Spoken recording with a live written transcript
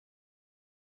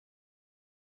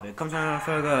Willkommen zu einer neuen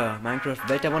Folge Minecraft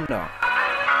Welt der Wunder.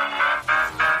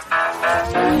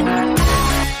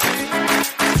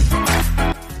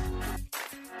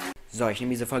 So, ich nehme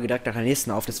diese Folge direkt nach der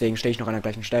nächsten auf, deswegen stehe ich noch an der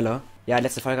gleichen Stelle. Ja,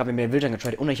 letzte Folge haben wir mit den Wildern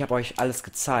getradet und ich habe euch alles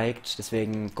gezeigt,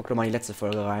 deswegen guckt doch mal in die letzte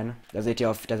Folge rein. Da seht ihr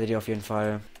auf jeden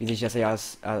Fall, wie sich das hier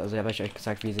alles, also da habe ich euch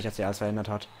gezeigt, wie sich das hier alles verändert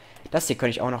hat. Das hier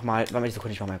könnte ich auch noch mal, warte mal, diese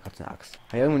könnte ich mal kurz eine Axt.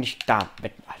 Weil irgendwo nicht da,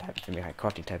 Alter, ich will mir halt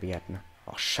Crafting Tab hätten.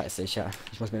 Ach, scheiße, ich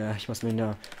muss mir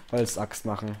eine Holzaxt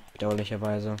machen,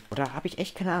 bedauerlicherweise. Oder habe ich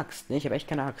echt keine Axt? Ne, ich habe echt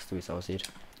keine Axt, wie es aussieht.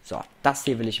 So, das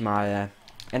hier will ich mal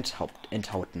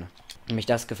enthauten. Nämlich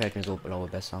das gefällt mir so, glaube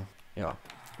ich, besser. Ja.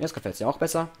 Mir das gefällt es ja auch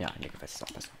besser. Ja, mir gefällt es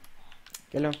auch besser.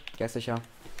 Gelle, sicher.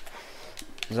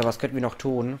 So, was könnten wir noch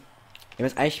tun? Wir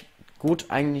haben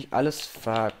jetzt eigentlich alles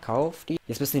verkauft.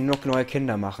 Jetzt müssen die nur noch neue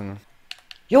Kinder machen.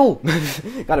 Jo!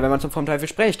 Gerade wenn man vom Teufel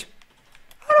spricht.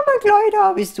 Hallo mein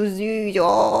Kleiner, bist du süß?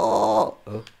 Oh,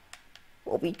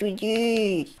 oh bist du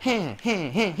süß.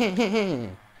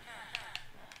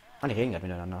 Ah, die reden gerade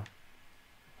miteinander.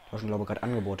 Tauschen, glaube ich, gerade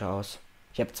Angebote aus.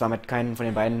 Ich habe zwar mit keinen von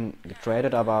den beiden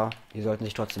getradet, aber die sollten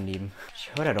sich trotzdem lieben.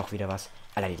 Ich höre da doch wieder was.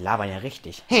 Alter, die labern ja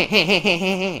richtig.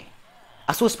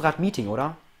 Achso, ist gerade Meeting,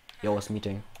 oder? Jo, ist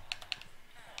Meeting.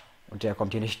 Und der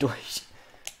kommt hier nicht durch.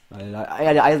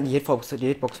 Alter, ja, die Hitbox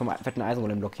vom fetten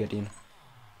Eisengolem blockiert ihn.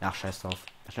 Ach, scheiß drauf.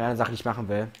 Das ist eine Sache, die ich machen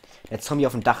will. Der Zombie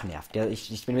auf dem Dach nervt.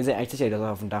 Ich bin mir eigentlich sicher, dass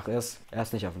er auf dem Dach ist. Er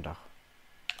ist nicht auf dem Dach.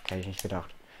 Hätte ich nicht gedacht.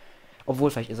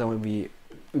 Obwohl, vielleicht ist er irgendwie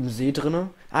im See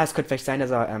drinne. Ah, es könnte vielleicht sein, dass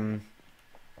er, eine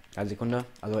Sekunde.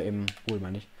 Also im Pool,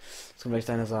 meine ich. Es könnte vielleicht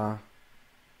sein, dass er...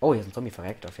 Oh, hier ist ein Zombie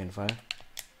verreckt, auf jeden Fall.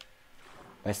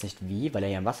 Weiß nicht wie, weil er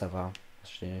ja im Wasser war. Das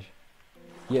verstehe ich.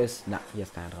 Hier ist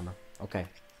keiner drin. Okay.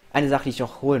 Eine Sache, die ich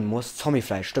noch holen muss.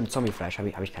 Zombiefleisch. Stimmt, Zombiefleisch. Habe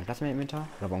ich keinen Platz mehr im Inventar?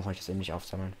 Oder warum kann ich das eben nicht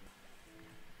aufsammeln?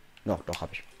 Doch,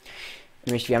 habe ich.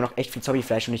 Nämlich, wir haben noch echt viel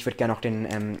Zombiefleisch und ich würde gerne noch den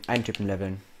einen Typen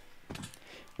leveln.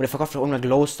 Und er verkauft doch irgendwann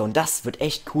Glowstone. Das wird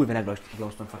echt cool, wenn er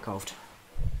Glowstone verkauft.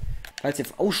 Falls ihr...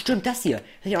 Oh, stimmt, das hier. Das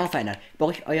habe ich auch noch verändert. Da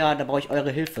brauche ich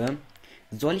eure Hilfe.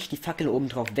 Soll ich die Fackel oben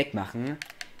drauf wegmachen?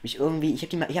 Ich habe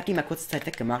die mal kurze Zeit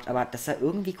weggemacht, aber das sah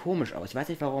irgendwie komisch aus. Ich weiß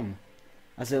nicht warum.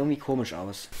 Also irgendwie komisch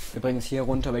aus. Übrigens hier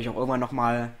runter werde ich auch irgendwann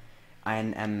nochmal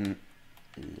ein,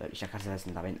 ich dachte, das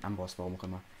ist ein Amboss, warum auch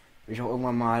immer. Will ich auch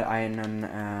irgendwann mal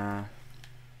einen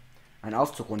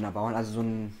Aufzug runterbauen, also so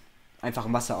einen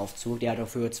einfachen Wasseraufzug, der halt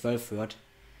auf Höhe 12 führt.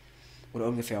 Oder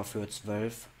ungefähr auf Höhe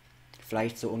 12.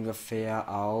 Vielleicht so ungefähr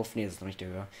auf, nee, das ist noch nicht die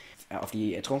Höhe. Auf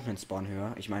die ertrunkenen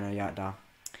Spawn-Höhe. Ich meine, ja, da.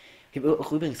 Ich habe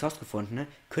auch übrigens rausgefunden, ne?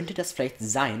 Könnte das vielleicht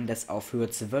sein, dass auf Höhe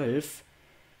 12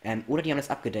 oder die haben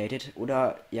das abgedatet,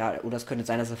 oder es könnte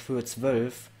sein, dass auf Höhe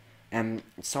 12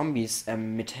 Zombies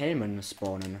mit Helmen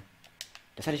spawnen.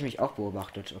 Das hatte ich mich auch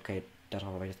beobachtet. Okay,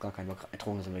 darauf habe ich jetzt gar keinen Bock.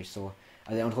 Ertrunken sind wirklich so.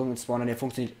 Also der ertrunkenen Spawner, der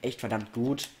funktioniert echt verdammt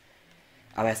gut.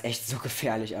 Aber er ist echt so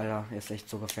gefährlich, Alter. Er ist echt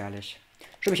so gefährlich.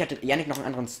 Stimmt, ich hatte Yannick noch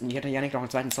einen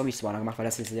zweiten Zombie-Spawner gemacht, weil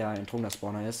das jetzt ja ein trunkener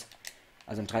Spawner ist.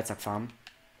 Also ein Dreizack-Farm.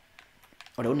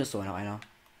 Oh, da unten ist sogar noch einer.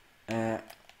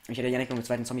 Ich hätte Yannick noch einen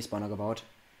zweiten Zombie-Spawner gebaut.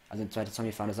 Also eine zweite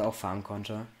Zombie-Farm, dass er auch farmen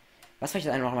konnte. Was vielleicht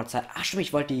das eine noch mal Zeit? Ach stimmt,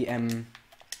 ich wollte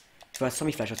das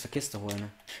Zombiefleisch aus der Kiste holen.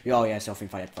 Ja, ist ja auf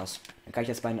jeden Fall etwas. Dann kann ich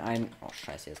jetzt bei den Oh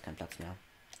scheiße, hier ist kein Platz mehr.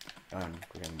 Ja, dann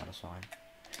gucken wir mal das so rein.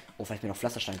 Oh, vielleicht mir noch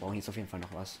Pflasterstein brauchen. Hier ist auf jeden Fall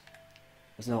noch was.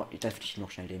 Das ist noch, da würde ich noch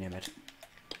schnell den hier mit.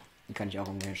 Den kann ich auch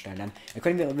irgendwo hinstellen. Dann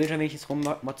können wir wenigstens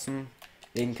rummotzen.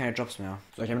 Wegen keine Jobs mehr.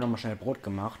 So, ich habe noch mal schnell Brot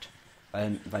gemacht.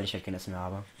 Weil ich halt kein Essen mehr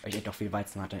habe. Weil ich echt auch viel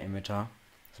Weizen hatte im Inventar.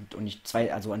 Und ich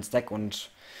also ein Stack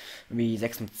und irgendwie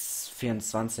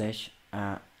 24.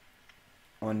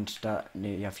 Und da,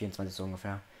 nee, ja, 24 so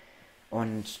ungefähr.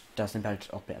 Und das nimmt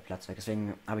halt auch Platz weg.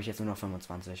 Deswegen habe ich jetzt nur noch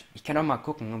 25. Ich kann auch mal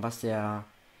gucken, was der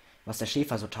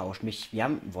Schäfer so tauscht. Wir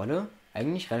haben Wolle,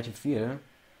 eigentlich relativ viel.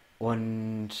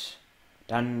 Und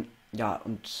dann, ja,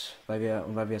 und weil wir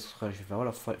jetzt relativ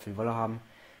viel Wolle haben,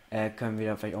 können wir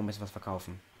da vielleicht auch ein bisschen was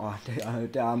verkaufen. Oh,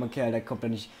 der arme Kerl, der kommt da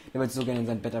nicht. Der will so gerne in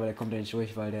sein Bett, aber der kommt da nicht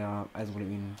durch, weil der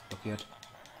Eisengolem ihn blockiert.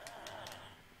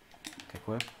 Okay,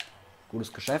 cool.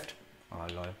 Gutes Geschäft.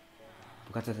 Oh, lol.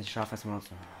 Du kannst jetzt nicht scharf fest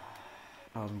benutzen.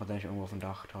 1000% irgendwo auf dem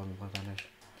Dach. 1000%.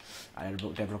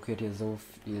 Alter, der blockiert hier so.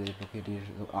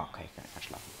 Ah, okay, ich kann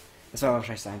schlafen. Das war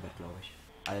wahrscheinlich sein Bett, glaube ich.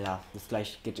 Alter, jetzt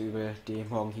gleich geht übel die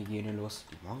Morgenhygiene los.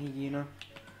 Die Morgenhygiene?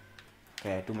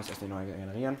 Okay, du musst erst den neu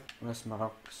generieren. Und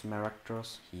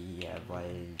Smaragdros. Hier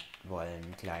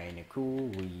wollen kleine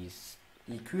Kuhis.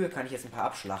 Die Kühe kann ich jetzt ein paar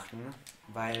abschlachten,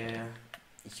 weil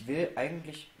ich will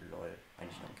eigentlich... Lol,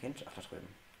 eigentlich noch ein Kind. Ach, da drüben.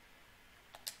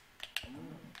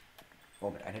 Oh,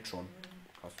 mit einem Hit schon.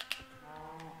 Krass.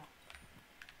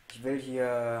 Ich will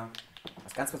hier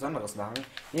was ganz Besonderes machen.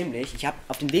 Nämlich, ich habe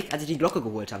auf dem Weg, als ich die Glocke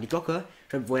geholt habe, die Glocke,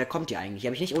 woher kommt die eigentlich? Die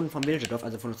habe ich nicht unten vom Villagerdorf,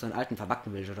 also von unserem alten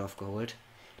verbackten Villagerdorf geholt.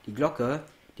 Die Glocke,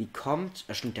 die kommt,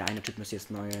 das stimmt, der eine Typ müsste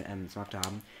jetzt neue Smaragde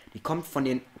haben. Die kommt von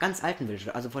den ganz alten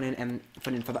Villagerdorf, also von den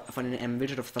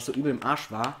Villagerdorf, was so übel im Arsch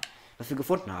war, was wir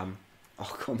gefunden haben.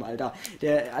 Ach komm, Alter,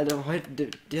 der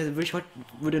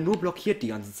würde nur blockiert die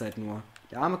ganze Zeit nur.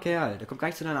 Der arme Kerl, der kommt gar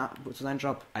nicht zu seinem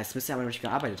Job. Als müsste er aber noch nicht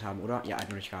gearbeitet haben, oder? Ja, er hat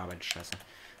noch nicht gearbeitet, scheiße.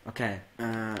 Okay,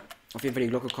 auf jeden Fall die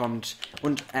Glocke kommt.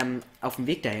 Und, auf dem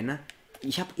Weg dahin, ne?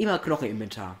 Ich habe immer Knochen im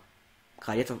Inventar.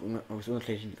 Gerade jetzt aus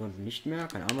unerklärlichen Gründen nicht mehr,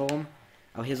 keine Ahnung warum.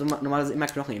 Aber hier so normalerweise immer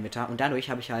Knochen im Inventar. Und dadurch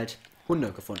habe ich halt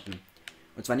Hunde gefunden.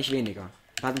 Und zwar nicht weniger.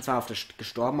 Ein paar sind zwar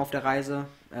gestorben auf der Reise,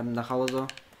 nach Hause.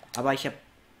 Aber ich habe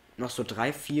noch so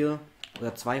 3, 4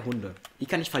 oder 2 Hunde. Die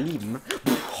kann ich verlieben.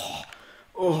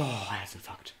 Oh, das ist ein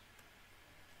Fakt.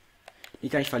 Die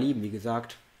kann ich verlieben, wie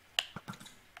gesagt.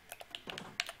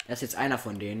 Er ist jetzt einer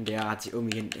von denen, der hat sich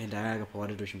irgendwie hinterher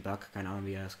geportet durch den Bug. Keine Ahnung,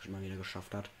 wie er das mal wieder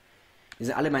geschafft hat. Die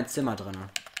sind alle in meinem Zimmer drin.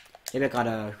 Ich habe ja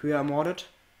gerade Kühe ermordet.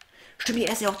 Stimmt,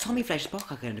 hier ist ja auch Zombiefleisch. Ich brauche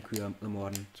gar keine Kühe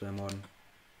zu ermorden.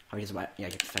 Habe ich das aber... Ja,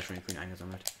 ich habe das Fleisch von den Kühen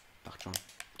eingesammelt. Dachte schon.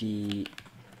 Die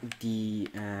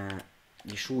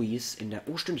Schuis in der...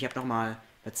 Oh, stimmt, ich habe nochmal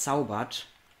verzaubert.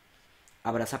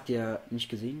 Aber das habt ihr nicht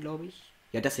gesehen, glaube ich.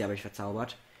 Ja, das hier habe ich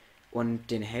verzaubert. Und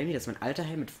den Helm hier, das ist mein alter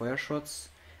Helm mit Feuerschutz.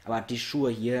 Aber die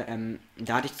Schuhe hier,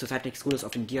 da hatte ich zurzeit nichts Gutes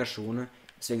auf den Dia-Schuhen.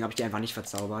 Deswegen habe ich die einfach nicht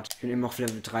verzaubert. Ich bin immer noch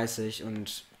Level 30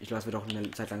 und ich glaube, es wird auch eine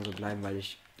Zeit lang so bleiben, weil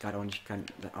ich gerade auch nicht kann...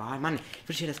 Oh Mann, ich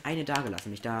würde hier das eine da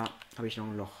gelassen. Da habe ich noch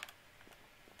ein Loch.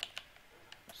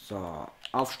 So,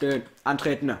 aufstehen,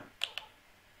 antreten.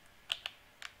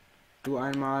 Du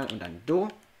einmal und dann du.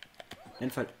 Dann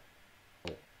Fall...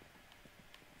 Oh.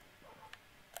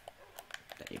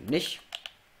 Da eben nicht.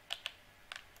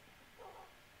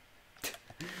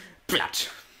 Platt.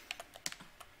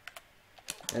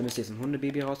 Da müsste jetzt ein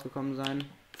Hundebaby rausgekommen sein,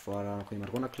 bevor da noch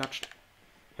jemand runterklatscht.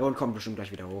 Der Hund kommt bestimmt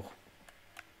gleich wieder hoch.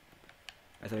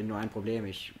 Jetzt habe ich nur ein Problem.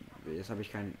 Jetzt habe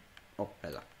ich kein... Oh,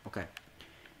 besser. Okay.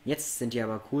 Jetzt sind die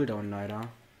aber Cooldown leider.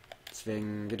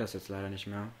 Deswegen geht das jetzt leider nicht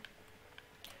mehr.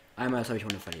 Einmal habe ich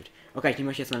Hunde verliebt. Okay, ich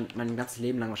nehme euch jetzt mein ganzes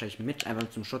Leben lang wahrscheinlich mit. Einfach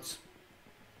zum Schutz.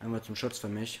 Einfach zum Schutz für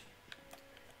mich.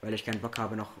 Weil ich keinen Bock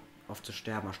habe, noch oft zu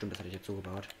sterben. Ach stimmt, das hatte ich jetzt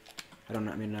zugebaut. Hat dann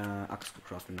mir eine Axt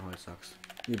gecraftet, eine Holzaxt.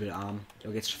 Übel arm. Da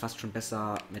geht es fast schon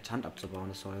besser mit Hand abzubauen,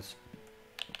 das Holz.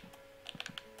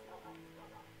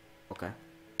 Okay.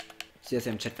 Ich sehe, dass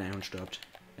er im Chat, wenn ein Hund stirbt.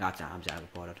 Ja, haben sie alle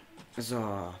gebordet.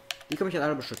 So. Die kann ich jetzt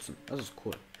alle beschützen. Das ist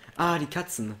cool. Ah, die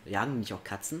Katzen. Jagen nicht auch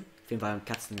Katzen? Auf jeden Fall haben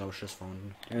Katzen, glaube ich, Schiss vor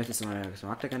Hunden. Der möchte jetzt mal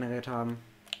Smaragde generiert haben.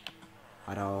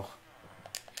 Hat auch.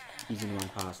 Easy nur ein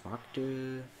paar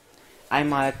Smaragde.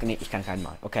 Einmal. Ne, ich kann keinen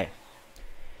Mal. Okay.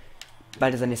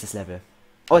 Bald ist er nächstes Level.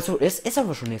 Oh, ist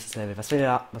aber schon nächstes Level. Was will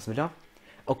er? Was will er?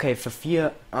 Okay, für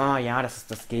 4. Ah, ja, das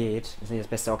geht. Das ist nicht das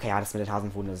Beste. Okay, ja, das mit den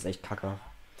Hasenpfoten, das ist echt kacke.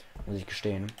 Muss ich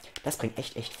gestehen. Das bringt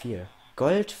echt viel.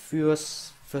 Gold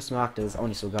fürs Markt, das ist auch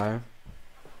nicht so geil.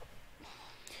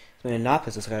 So, den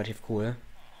Lapis ist relativ cool.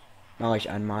 Mache ich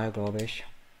einmal, glaube ich.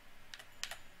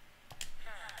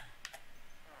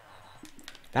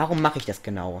 Warum mache ich das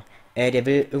genau? Der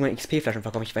will irgendwann XP-Flaschen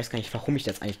verkaufen. Ich weiß gar nicht, warum ich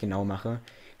das eigentlich genau mache.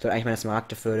 Ich soll eigentlich meine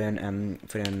Smaragde für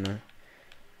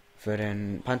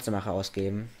den Panzermacher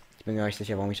ausgeben. Ich bin gar nicht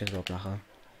sicher, warum ich das überhaupt mache.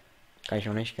 Kann ich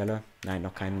noch nicht, gell? Nein,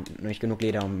 noch nicht genug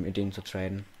Leder, um mit denen zu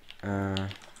traden.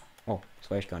 Oh,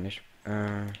 das war ich gar nicht.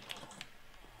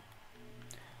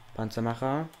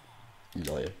 Panzermacher.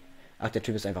 Lol. Ach, der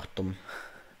Typ ist einfach dumm.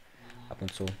 Ab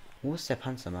und zu. Wo ist der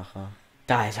Panzermacher?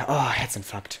 Da ist er. Oh,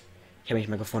 Herzinfarkt. Ich habe ihn nicht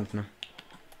mehr gefunden.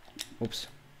 Ups.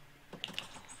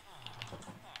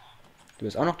 Du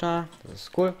bist auch noch da. Das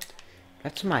ist cool.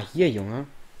 Bleibst du mal hier, Junge.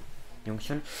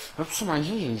 Jungchen. Bleibst du mal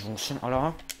hier, Jungchen,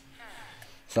 Alter.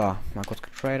 So, mal kurz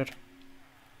getradet.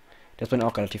 Das bringt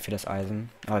auch relativ viel das Eisen.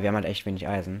 Aber wir haben halt echt wenig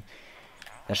Eisen.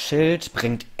 Das Schild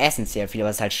bringt essentiell viel,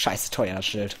 aber es ist halt scheiße teuer, das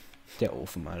Schild. Der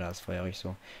Ofen, Alter, das feuer ich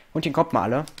so. Und hier kommt mal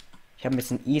alle. Ich habe ein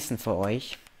bisschen Eisen für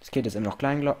euch. Das Kind ist immer noch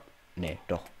klein, glaub. Nee,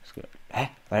 doch. Hä?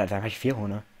 Weil da habe ich 4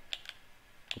 Hunde.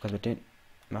 Du kannst mit denen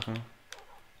machen.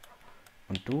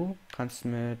 Und du kannst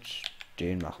mit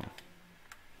denen machen.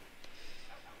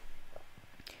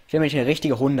 Ich will mir eine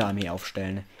richtige Hundearmee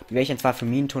aufstellen. Die werde ich dann zwar für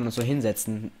Minen tun und so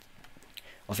hinsetzen.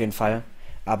 Auf jeden Fall.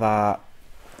 Aber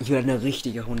ich will eine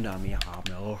richtige Hundearmee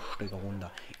haben. Eine richtige Hunde.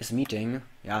 Ist Meeting?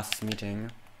 Ja, es ist Meeting.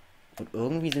 Und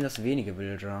irgendwie sind das wenige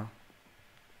Villager.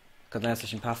 Kann sein, dass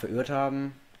sich ein paar verirrt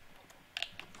haben.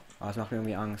 Aber es macht mir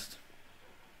irgendwie Angst.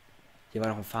 Hier war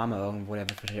noch ein Farmer irgendwo, der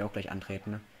wird wahrscheinlich auch gleich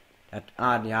antreten. Der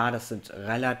hat, ja, das sind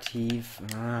relativ...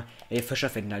 die Fischer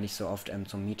finden halt nicht so oft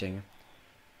zum Meeting.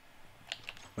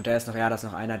 Und da ist noch, ja, da ist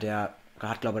noch einer, der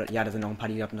hat, glaube ich, ja, da sind noch ein paar,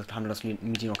 die haben das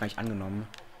Meeting noch gar nicht angenommen.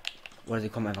 Oder sie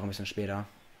kommen einfach ein bisschen später.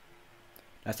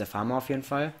 Da ist der Farmer auf jeden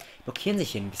Fall. Blockieren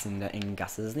sich hier ein bisschen in der engen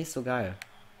Gasse. Das ist nicht so geil.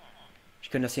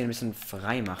 Ich könnte das hier ein bisschen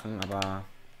frei machen, aber...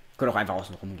 Ich könnte auch einfach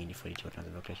außen rumgehen, die Vollidioten,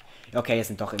 also wirklich. Ja, okay, es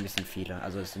sind doch ein bisschen viele.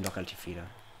 Also es sind doch relativ viele.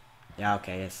 Ja,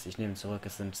 okay, jetzt, ich nehme zurück.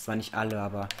 Es sind zwar nicht alle,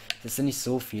 aber... Es sind nicht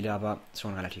so viele, aber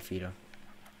schon relativ viele.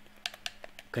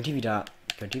 Könnt ihr wieder...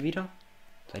 Könnt ihr wieder?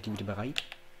 Seid ihr wieder bereit?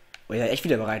 Oh, ihr seid echt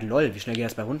wieder bereit. Lol, wie schnell geht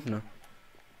das bei Hunden, ne?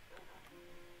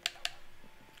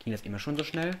 Ging das immer schon so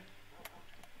schnell?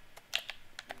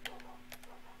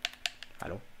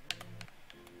 Hallo?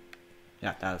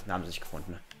 Ja, da haben sie sich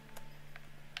gefunden.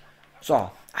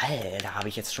 So, Alter, da habe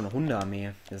ich jetzt schon eine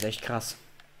Hundearmee. Das ist echt krass.